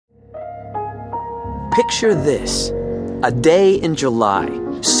Picture this. A day in July,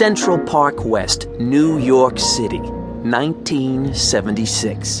 Central Park West, New York City,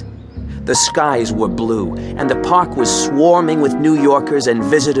 1976. The skies were blue, and the park was swarming with New Yorkers and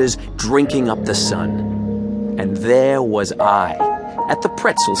visitors drinking up the sun. And there was I, at the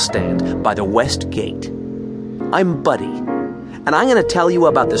pretzel stand by the West Gate. I'm Buddy, and I'm going to tell you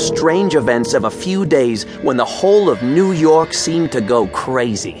about the strange events of a few days when the whole of New York seemed to go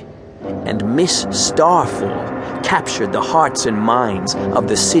crazy. And Miss Starfall captured the hearts and minds of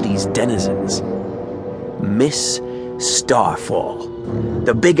the city's denizens. Miss Starfall,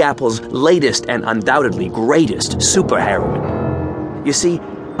 the Big Apple's latest and undoubtedly greatest superheroine. You see,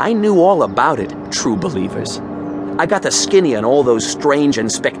 I knew all about it, true believers. I got the skinny on all those strange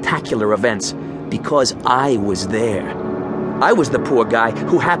and spectacular events because I was there. I was the poor guy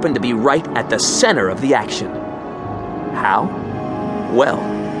who happened to be right at the center of the action. How? Well,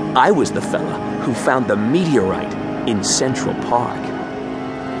 I was the fella who found the meteorite in Central Park.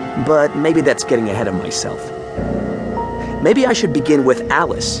 But maybe that's getting ahead of myself. Maybe I should begin with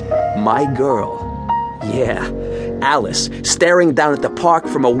Alice, my girl. Yeah, Alice, staring down at the park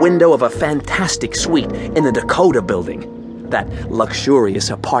from a window of a fantastic suite in the Dakota building, that luxurious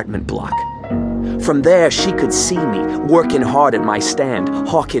apartment block. From there, she could see me working hard at my stand,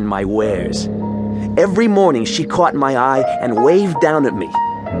 hawking my wares. Every morning, she caught my eye and waved down at me,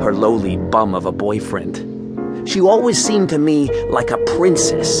 her lowly bum of a boyfriend. She always seemed to me like a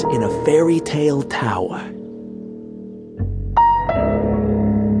princess in a fairy tale tower.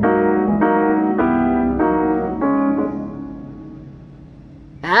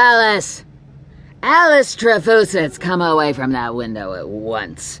 Alice Trefusitz, come away from that window at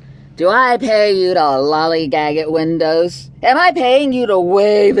once. Do I pay you to lollygag at windows? Am I paying you to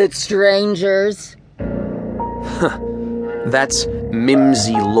wave at strangers? That's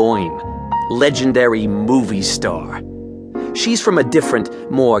Mimsy Loin, legendary movie star. She's from a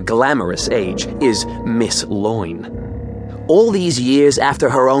different, more glamorous age, is Miss Loin. All these years after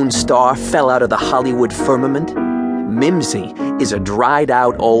her own star fell out of the Hollywood firmament, Mimsy is a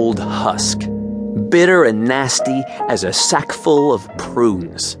dried-out old husk, bitter and nasty as a sack full of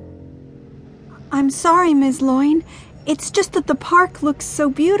prunes. I'm sorry, Ms. Loin. It's just that the park looks so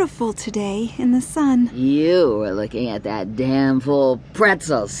beautiful today in the sun. You were looking at that damn fool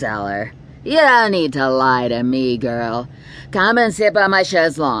pretzel seller. You don't need to lie to me, girl. Come and sit by my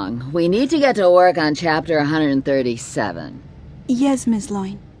chaise longue. We need to get to work on chapter 137. Yes, Ms.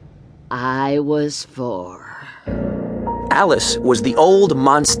 Loin. I was 4. Alice was the old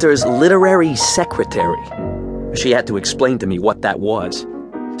monster's literary secretary. She had to explain to me what that was.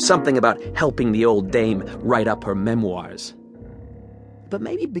 Something about helping the old dame write up her memoirs. But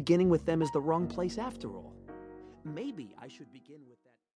maybe beginning with them is the wrong place after all. Maybe I should begin with...